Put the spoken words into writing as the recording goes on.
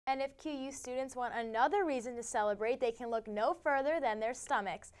And if QU students want another reason to celebrate, they can look no further than their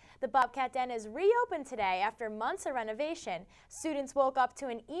stomachs. The Bobcat Den is reopened today after months of renovation. Students woke up to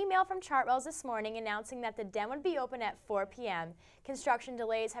an email from Chartwell's this morning announcing that the den would be open at 4 p.m. Construction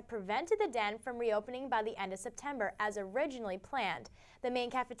delays have prevented the den from reopening by the end of September as originally planned. The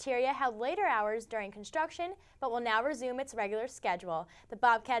main cafeteria held later hours during construction, but will now resume its regular schedule. The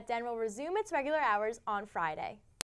Bobcat Den will resume its regular hours on Friday.